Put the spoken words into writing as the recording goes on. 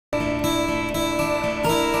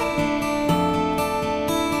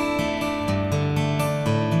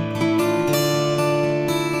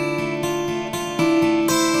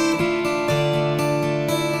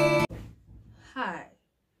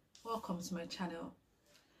channel.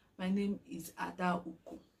 My name is Ada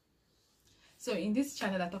Uko. So in this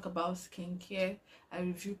channel I talk about skincare, I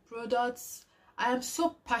review products. I am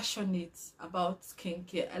so passionate about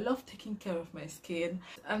skincare. I love taking care of my skin,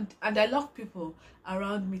 and I love people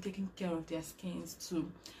around me taking care of their skins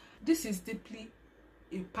too. This is deeply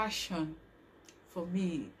a passion for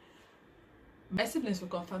me. My siblings will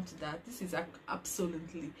confirm to that. This is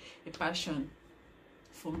absolutely a passion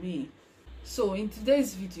for me. So in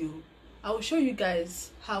today's video, I will show you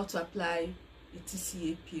guys how to apply a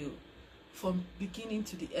TCA peel from beginning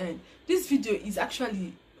to the end. This video is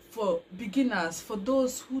actually for beginners, for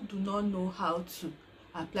those who do not know how to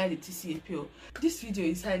apply the TCA peel. This video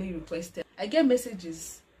is highly requested. I get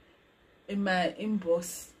messages in my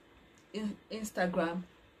inbox, in Instagram,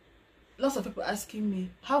 lots of people asking me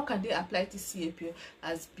how can they apply TCA peel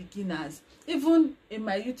as beginners. Even in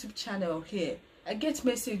my YouTube channel here, I get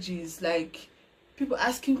messages like people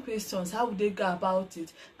asking questions, how would they go about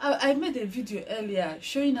it. I made a video earlier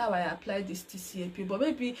showing how I applied this TCA peel, but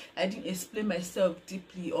maybe I didn't explain myself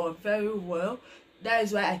deeply or very well. That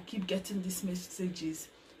is why I keep getting these messages.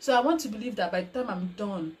 So I want to believe that by the time I'm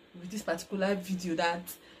done with this particular video, that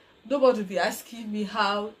nobody will be asking me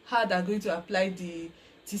how they're going to apply the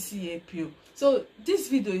TCA peel. So this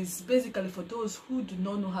video is basically for those who do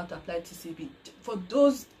not know how to apply TCA peel, for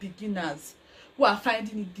those beginners who are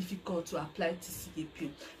finding it difficult to apply TCA peel.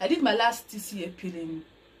 I did my last TCA peel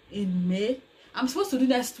in May. I'm supposed to do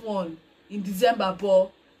next one in December,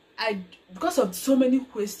 but because of so many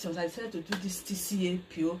questions, I decided to do this TCA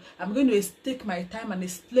peel. I'm going to take my time and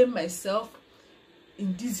explain myself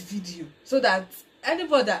in this video so that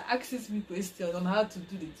anybody that asks me questions on how to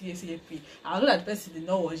do the TCA peel, I know that the person did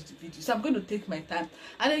not watch the video. So I'm going to take my time.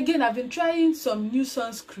 And again, I've been trying some new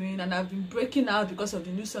sunscreen, and I've been breaking out because of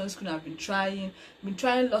the new sunscreen. I've been trying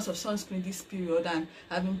lots of sunscreen this period, and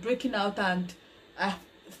I've been breaking out. And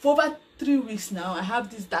for over 3 weeks now, I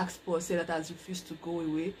have this dark spots here that has refused to go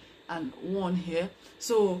away, and one here.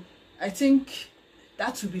 So I think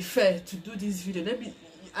that would be fair to do this video. Maybe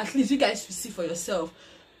at least you guys will see for yourself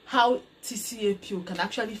how TCA peel can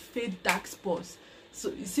actually fade dark spots. So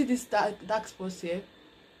you see this dark spots here,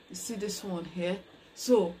 you see this one here.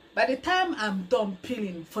 So by the time I'm done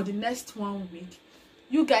peeling for the next 1 week,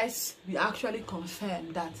 you guys will actually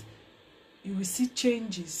confirm that you will see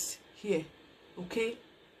changes here. Okay,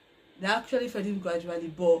 they're actually fading gradually,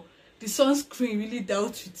 but the sunscreen really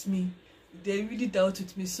dealt with me. They really dealt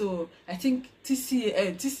with me. So I think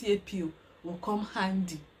TCA peel will come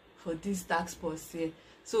handy for these dark spots here.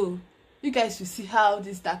 So you guys will see how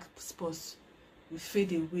these dark spots will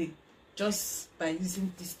fade away just by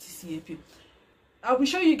using this TCA peel. I will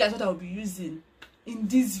show you guys what I will be using in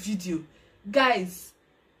this video. Guys,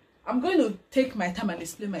 I'm going to take my time and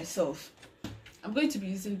explain myself. I'm going to be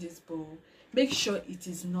using this bowl. Make sure it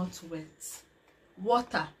is not wet.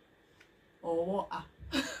 Water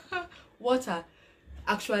water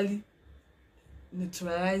actually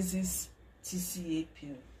neutralizes TCA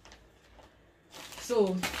peel.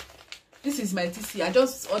 So this is my TCA. I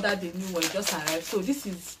just ordered the new one, it just arrived. So this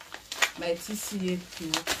is my TCA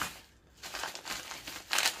peel.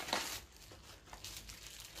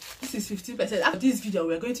 This is 15%. After this video,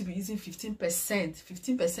 we're going to be using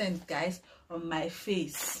 15%, guys, on my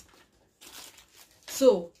face.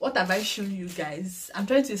 So what have I shown you guys? I'm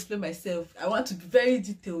trying to explain myself. I want to be very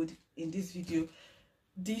detailed in this video.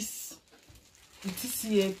 The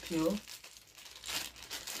TCA peel.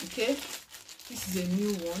 Okay, this is a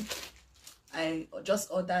new one. I just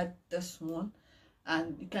ordered this one,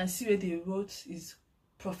 and you can see where they wrote is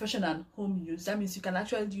professional and home use. That means you can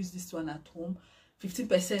actually use this one at home.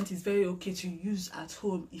 15% is very okay to use at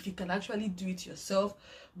home if you can actually do it yourself,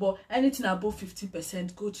 but anything above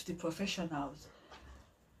 15%, go to the professionals.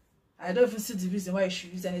 I don't even see the reason why you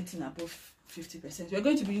should use anything above 50%. We're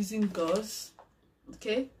going to be using gauze.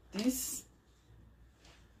 Okay, this.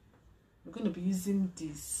 We're going to be using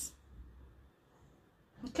this.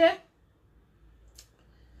 Okay.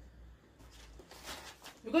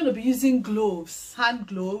 We're going to be using gloves, hand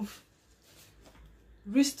glove,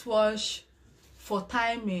 wristwatch for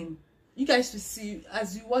timing. You guys will see,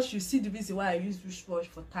 as you watch, you see the reason why I use wristwatch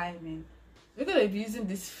for timing. We're going to be using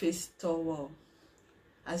this face towel.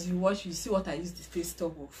 As you watch, you see what I use the face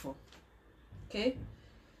towel for. Okay.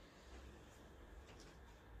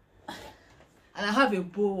 And I have a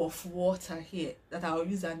bowl of water here that I will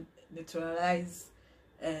use and neutralize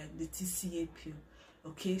the TCA peel.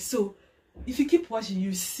 Okay, so if you keep watching,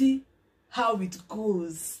 you see how it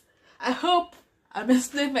goes. I hope I'm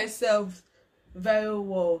explaining myself very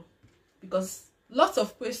well, because lots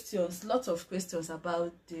of questions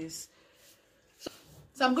about this.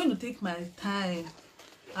 So So I'm going to take my time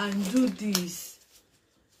and do this,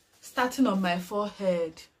 starting on my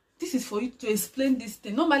forehead. This is for you to explain this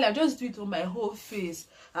thing. Normally I just do it on my whole face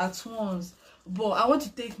at once, but I want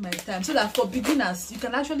to take my time so that for beginners you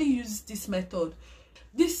can actually use this method.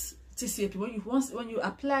 This TCA, when you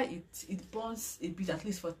apply it, it burns a bit, at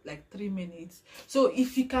least for like 3 minutes. So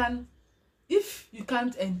if you can't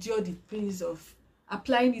endure the pains of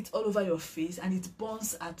applying it all over your face and it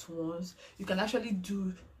burns at once, you can actually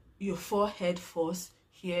do your forehead first,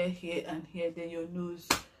 here, here, and here, then your nose.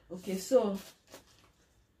 Okay, so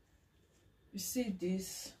you see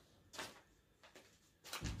this.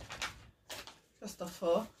 First of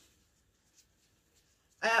all,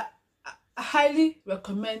 I highly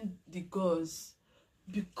recommend the gauze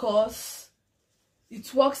because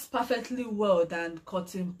it works perfectly well than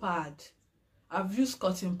cotton pad. I've used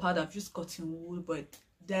cotton pad, I've used cotton wool, but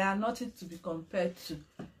they are nothing to be compared to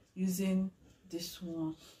using this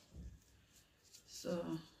one. So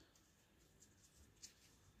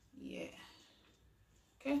yeah,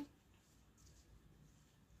 okay.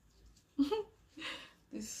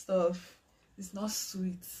 This stuff is not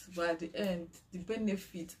sweet, but at the end the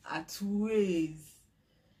benefit outweighs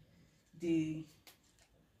the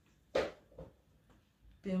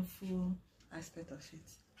painful aspect of it.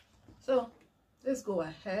 So let's go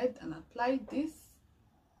ahead and apply this.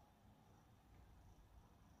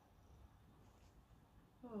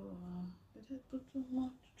 Oh, did I put too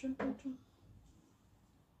much?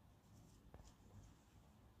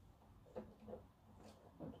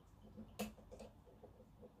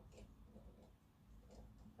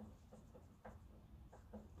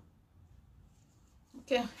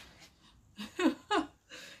 Okay.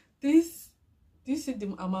 This is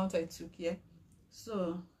the amount I took here.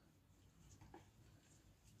 So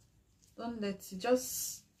don't let it,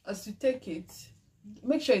 just as you take it,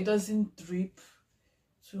 make sure it doesn't drip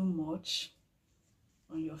too much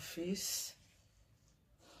on your face.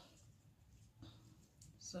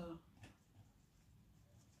 So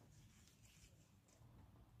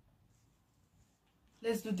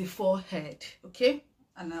let's do the forehead, okay?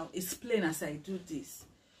 And I'll explain as I do this.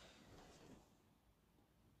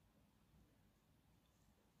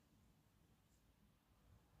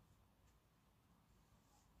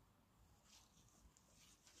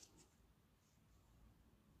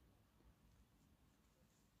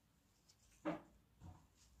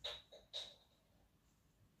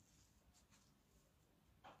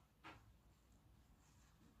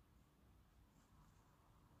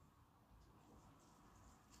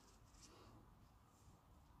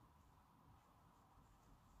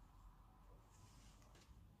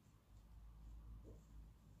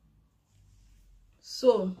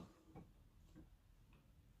 So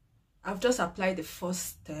I've just applied the first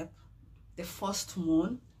step, the first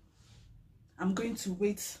one. I'm going to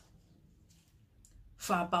wait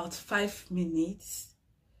for about 5 minutes.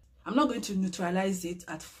 I'm not going to neutralize it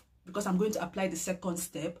because I'm going to apply the second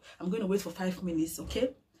step. I'm going to wait for 5 minutes, okay?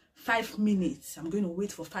 5 minutes. I'm going to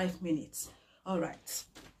wait for 5 minutes. All right.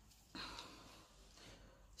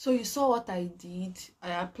 So you saw what I did.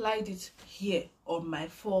 I applied it here on my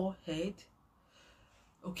forehead,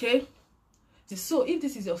 okay? So if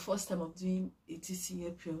this is your first time of doing a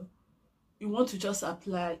TCA peel, you want to just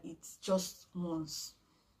apply it just once.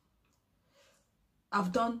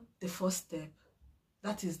 I've done the first step.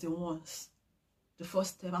 That is the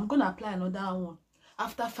first step. I'm going to apply another one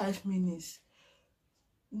after 5 minutes.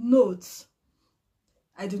 Note,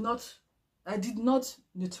 I did not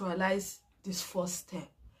neutralize this first step.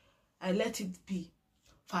 I let it be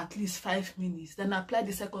for at least 5 minutes. Then I apply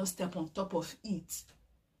the second step on top of it.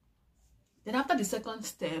 Then after the second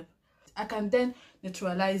step, I can then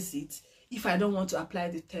neutralize it if I don't want to apply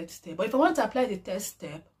the third step. But if I want to apply the third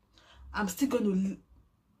step, I'm still going to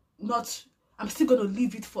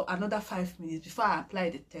leave it for another 5 minutes before I apply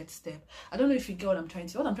the third step. I don't know if you get what I'm trying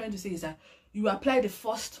to say. What I'm trying to say is that you apply the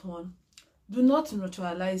first one. Do not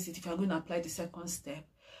neutralize it if you're going to apply the second step.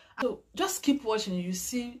 So just keep watching. You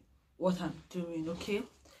see what I'm doing, okay?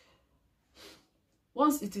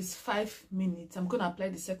 Once it is 5 minutes, I'm going to apply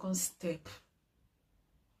the second step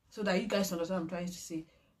so that you guys understand what I'm trying to say.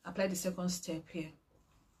 Apply the second step here.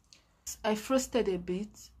 I frosted a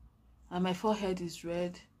bit and my forehead is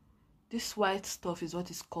red. This white stuff is what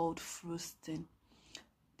is called frosting.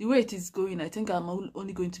 The way it is going, I think I'm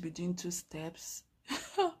only going to be doing 2 steps.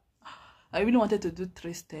 I really wanted to do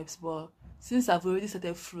 3 steps, but since I've already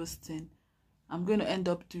started frosting, I'm going to end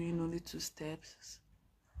up doing only 2 steps.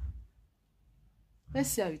 Let's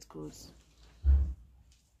see how it goes.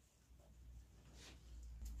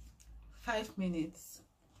 5 minutes.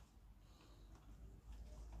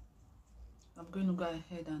 I'm going to go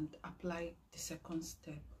ahead and apply the second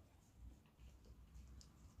step.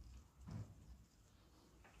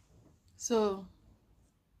 So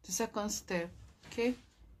the second step, okay,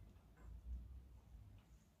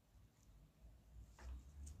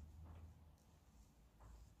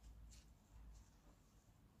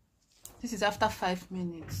 this is after 5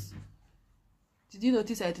 minutes. Did you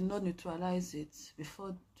notice I did not neutralize it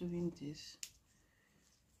before doing this?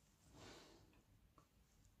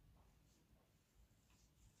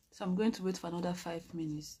 So I'm going to wait for another 5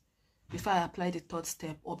 minutes before I apply the third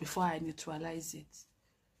step or before I neutralize it.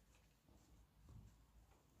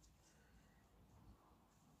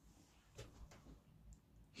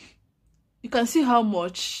 You can see how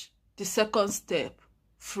much the second step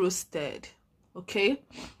frosted, okay?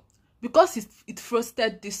 Because it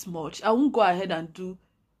frosted this much, I won't go ahead and do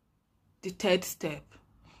the third step.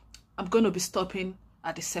 I'm going to be stopping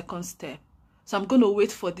at the second step. So I'm going to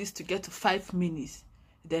wait for this to get to 5 minutes.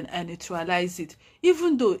 Then I neutralize it.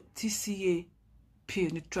 Even though TCA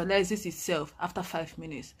peel neutralizes itself after 5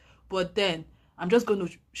 minutes. But then I'm just going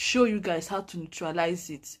to show you guys how to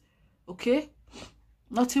neutralize it. Okay?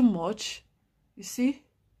 Nothing much. You see?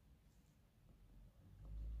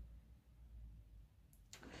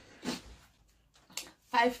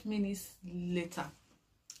 Five minutes later,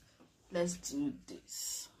 let's do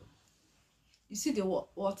this. You see the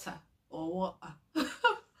water or water,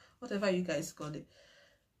 whatever you guys call it.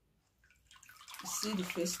 You see the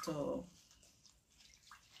face towel.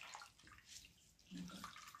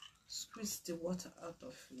 Squeeze the water out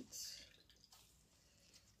of it.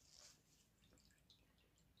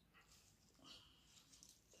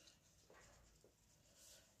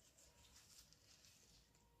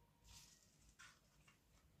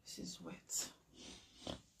 This is wet.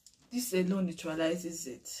 This alone neutralizes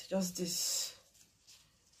it. Just this.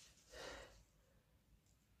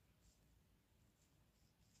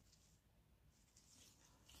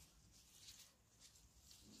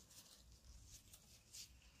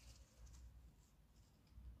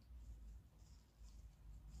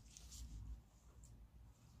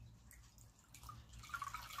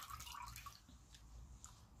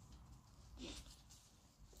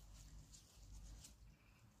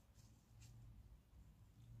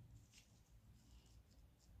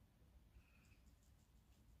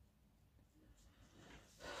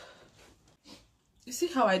 You see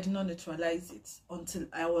how I did not neutralize it until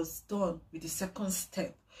I was done with the second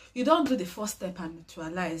step. You don't do the first step and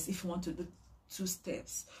neutralize if you want to do 2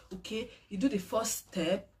 steps. Okay, you do the first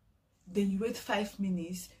step, then you wait 5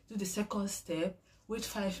 minutes, do the second step, wait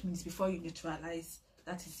 5 minutes before you neutralize.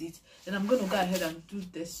 That is it. Then I'm going to go ahead and do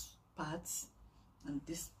this part and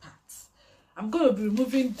this part. I'm going to be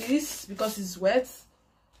removing this because it's wet.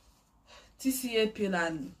 TCA peel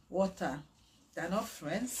and water, they're not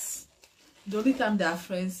friends. The only time they are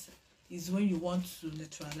friends is when you want to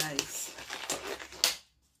neutralize.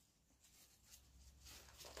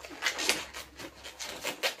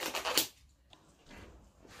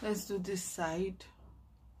 Let's do this side.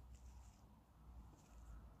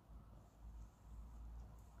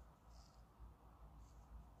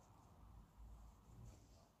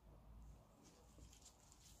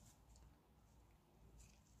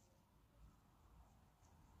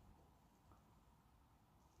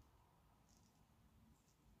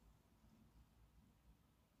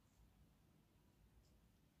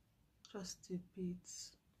 Just a bit.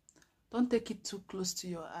 Don't take it too close to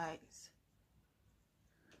your eyes.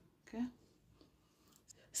 Okay?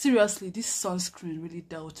 Seriously, this sunscreen really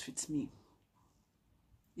dealt with me.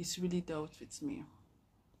 It's really dealt with me.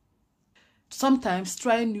 Sometimes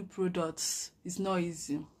trying new products is not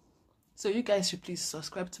easy. So you guys should please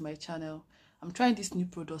subscribe to my channel. I'm trying these new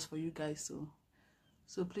products for you guys.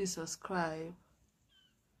 So please subscribe.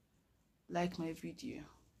 Like my video.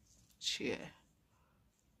 Share.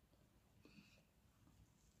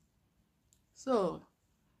 So,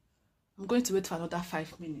 I'm going to wait for another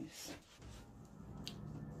 5 minutes.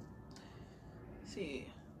 See,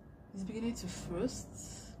 it's beginning to frost.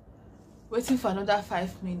 Waiting for another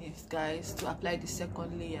 5 minutes, guys, to apply the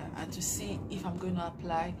second layer and to see if I'm going to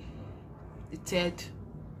apply the third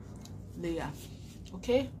layer.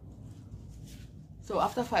 Okay? So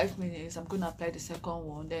after 5 minutes, I'm going to apply the second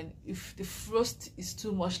one. Then if the frost is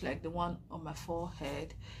too much like the one on my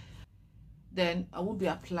forehead, then I won't be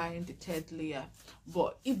applying the third layer.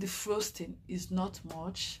 But if the frosting is not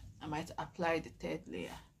much, I might apply the third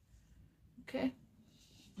layer. Okay?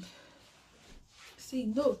 See,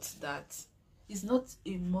 note that it's not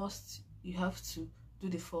a must. You have to do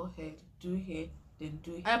the forehead, do here, then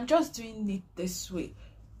do it. I'm just doing it this way,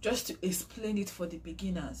 just to explain it for the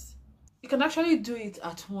beginners. You can actually do it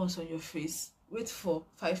at once on your face. Wait for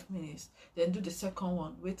 5 minutes, then do the second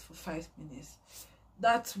one, wait for 5 minutes.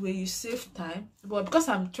 That way you save time. But because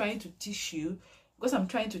I'm trying to teach you, I'm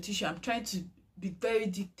trying to be very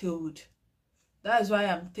detailed. That is why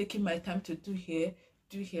I'm taking my time to do here,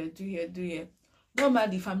 do here, do here, do here.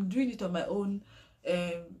 Normally, if I'm doing it on my own,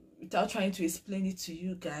 without trying to explain it to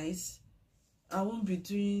you guys, I won't be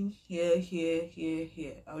doing here, here, here,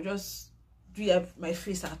 here. I'll just do my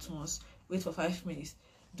face at once, wait for 5 minutes,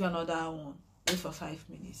 do another one, wait for 5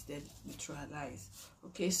 minutes, then neutralize.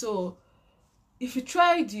 Okay, so if you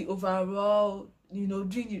try the overall,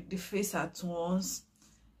 doing the face at once,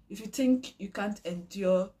 if you think you can't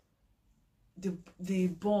endure the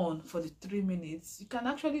burn for the 3 minutes, you can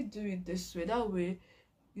actually do it this way. That way,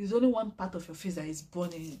 there's only one part of your face that is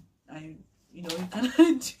burning, and you can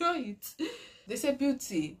endure it. They say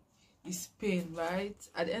beauty is pain, right?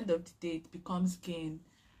 At the end of the day, it becomes gain.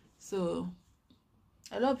 So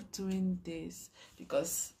I love doing this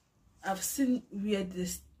because I've seen where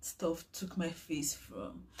this stuff took my face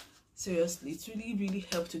from. Seriously, it really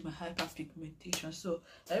helped with my hyperpigmentation. So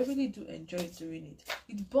I really do enjoy doing it.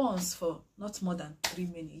 It burns for not more than 3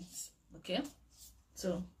 minutes. Okay,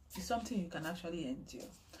 so it's something you can actually endure.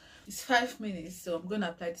 It's 5 minutes, so I'm going to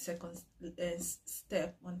apply the second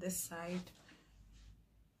step on this side.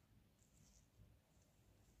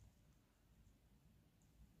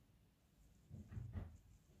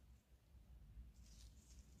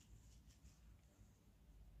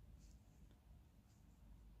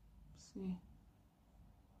 See,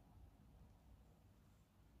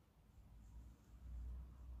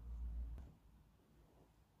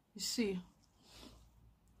 you see,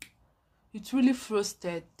 it really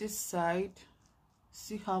frosted this side.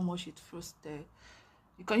 See how much it frosted.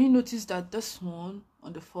 You notice that this one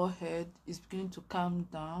on the forehead is beginning to calm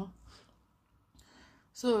down.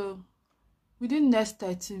 So within next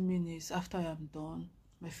 30 minutes after I am done,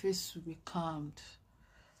 my face will be calmed.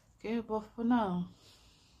 Okay, but for now,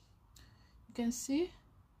 you can see.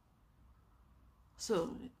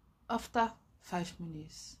 So after 5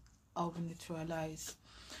 minutes, I'll neutralize.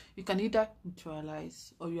 You can either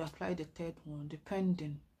neutralize or you apply the third one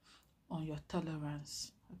depending on your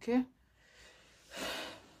tolerance. Okay,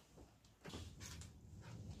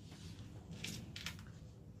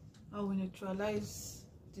 I will neutralize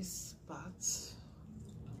this part.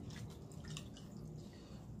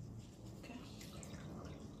 Okay,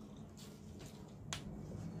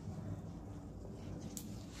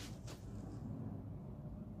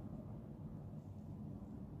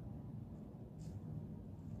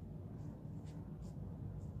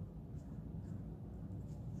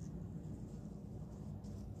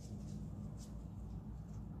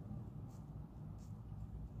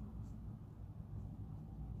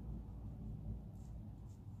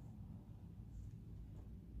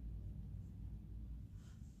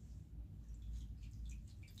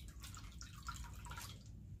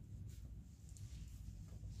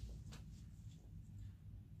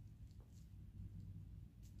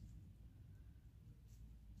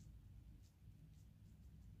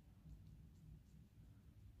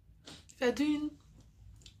 'If you're doing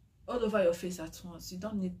all over your face at once, you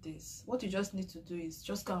don't need this. What you just need to do is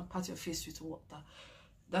just go and pat your face with water.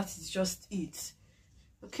 That is just it.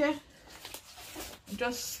 Okay, I'm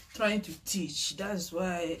just trying to teach. That's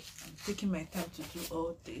why I'm taking my time to do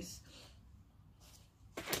all this.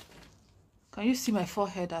 Can you see my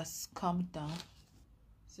forehead has calmed down?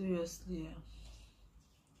 Seriously, yeah.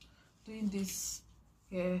 Doing this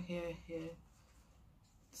here,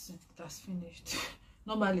 that's finished.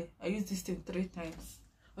 Normally I use this thing 3 times,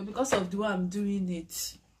 but because of the way I'm doing it,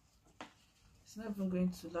 it's not even going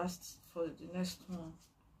to last for the next one.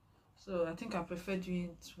 So I think I prefer doing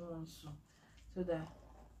it once, so that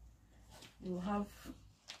you will have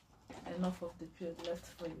enough of the peel left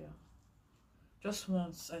for you. Just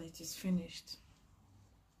once and it is finished.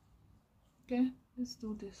 Okay, let's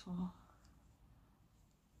do this one.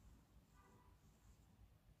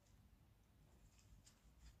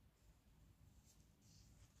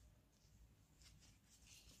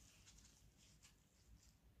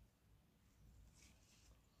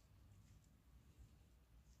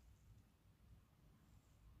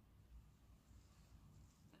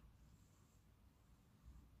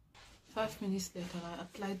 Five minutes later, I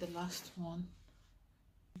applied the last one.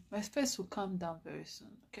 My face will calm down very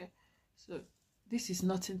soon. Okay, so this is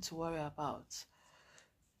nothing to worry about.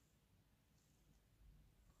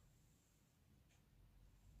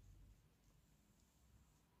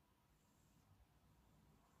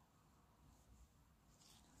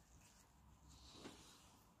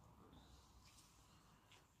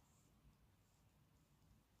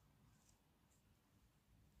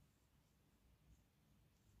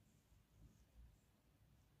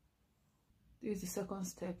 This is the second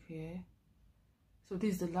step here. So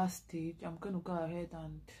this is the last stage. I'm going to go ahead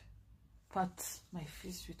and pat my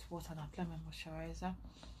face with water and apply my moisturizer.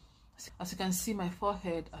 As you can see, my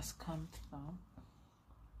forehead has calmed down.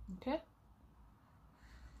 Okay.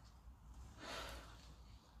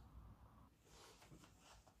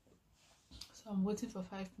 So I'm waiting for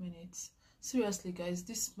 5 minutes. Seriously guys,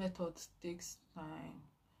 this method takes time.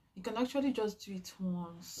 You can actually just do it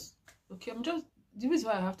once. Okay, the reason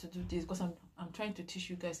why I have to do this because I'm trying to teach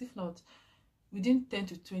you guys. If not, within 10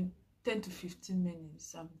 to 15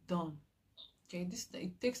 minutes I'm done. Okay,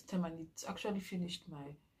 it takes time and it's actually finished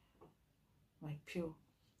my peel.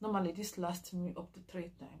 Normally this lasts me up to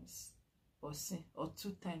 3 times, but see, or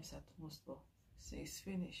 2 times at most, but see, it's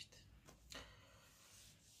finished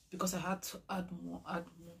because I had to add more.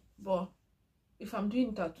 But if I'm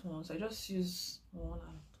doing that once, I just use one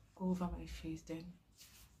and go over my face. Then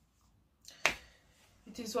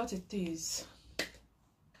it is what it is.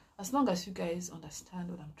 As long as you guys understand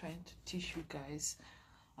what I'm trying to teach you guys,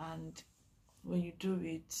 and when you do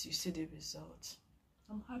it, you see the result,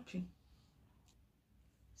 I'm happy.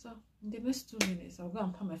 So in the next 2 minutes, I'll go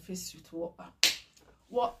and put my face with water.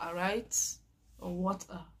 Water, right? Or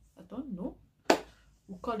water? I don't know.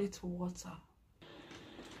 We'll call it water.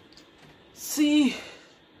 See?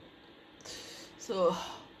 So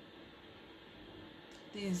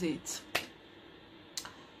this is it.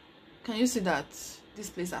 Can you see that this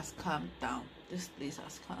place has calmed down? This place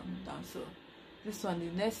has calmed down. So this one,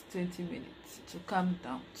 the next 20 minutes to calm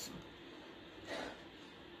down too.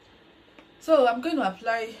 So I'm going to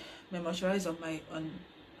apply my moisturizer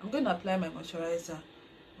I'm going to apply my moisturizer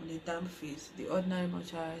on the damp face, the ordinary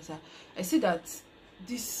moisturizer. I see that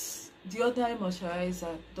the ordinary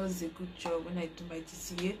moisturizer does a good job when I do my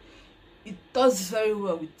TCA. It does very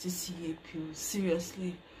well with TCA pills.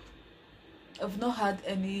 Seriously, I've not had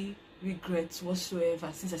any regrets whatsoever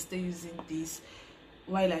since I started using this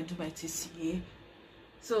while I do my TCA.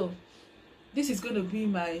 So this is going to be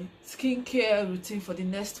my skincare routine for the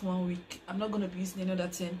next 1 week. I'm not going to be using any other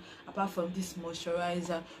thing apart from this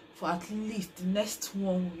moisturizer for at least the next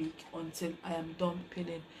 1 week until I am done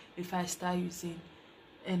peeling, if I start using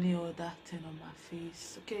any other thing on my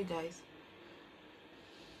face. Okay guys,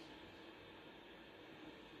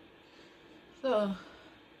 so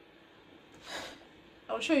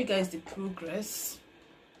I'll show you guys the progress.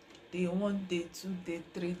 Day 1, day 2, day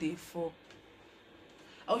 3, day 4.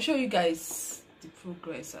 I'll show you guys the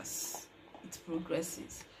progress as it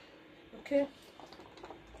progresses. Okay.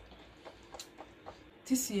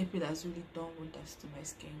 TCA peel has really done wonders to my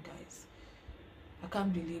skin, guys. I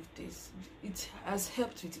can't believe this. It has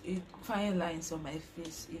helped with fine lines on my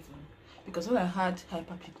face even. Because when I had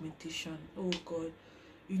hyperpigmentation, oh god,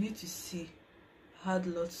 you need to see. I had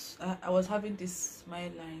lots. I was having this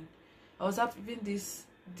smile line. I was having this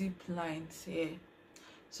deep lines here.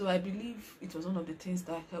 So I believe it was one of the things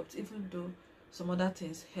that helped, even though some other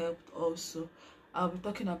things helped also. I'll be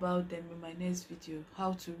talking about them in my next video,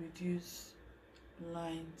 how to reduce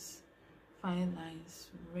lines, fine lines,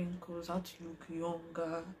 wrinkles, how to look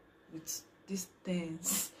younger with these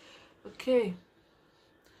things. Okay,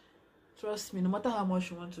 trust me, no matter how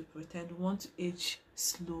much you want to pretend, you want to age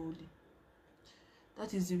slowly.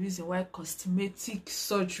 That is the reason why cosmetic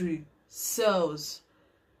surgery sells,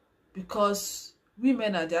 because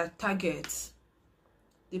women are their targets.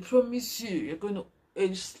 They promise you're going to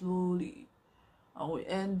age slowly, and we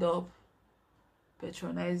end up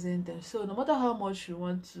patronizing them. So no matter how much you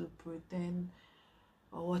want to pretend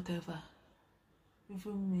or whatever,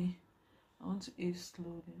 even me, I want to age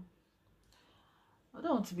slowly. I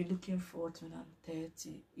don't want to be looking forward when I'm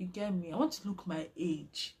 30. You get me? I want to look my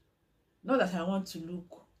age. Not that I want to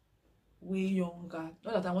look way younger.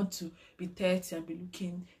 Not that I want to be 30 and be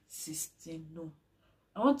looking 16. No.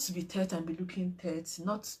 I want to be 30 and be looking 30,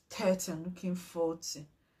 not 30 and looking 40.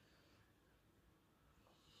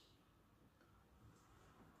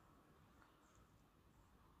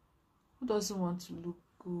 Who doesn't want to look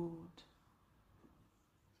good?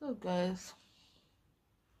 So guys,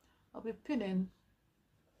 I'll be pinning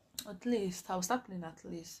at least, I'll start pinning at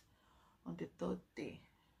least on the 3rd day.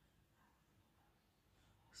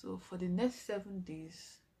 So for the next 7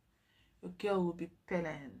 days, your girl will be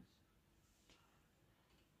pinning.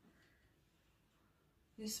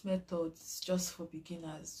 This method is just for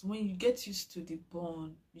beginners. When you get used to the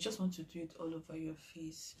burn, you just want to do it all over your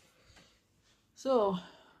face. So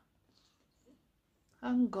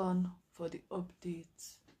hang on for the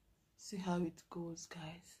update. See how it goes,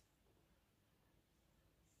 guys.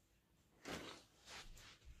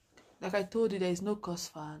 Like I told you, there is no cause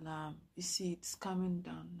for alarm. You see, it's coming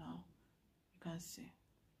down now. You can see.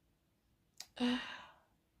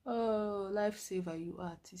 Oh, lifesaver you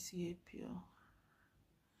are, TCA pure.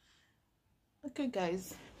 Okay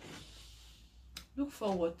guys, look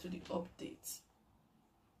forward to the updates.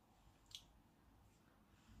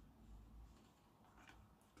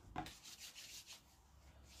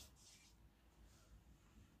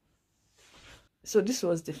 So this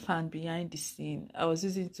was the fan behind the scene. I was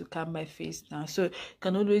using it to calm my face down. So you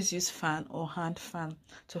can always use fan or hand fan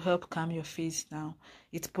to help calm your face down.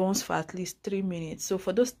 It burns for at least 3 minutes. So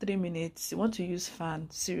for those 3 minutes, you want to use fan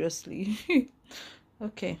seriously.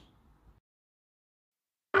 Okay.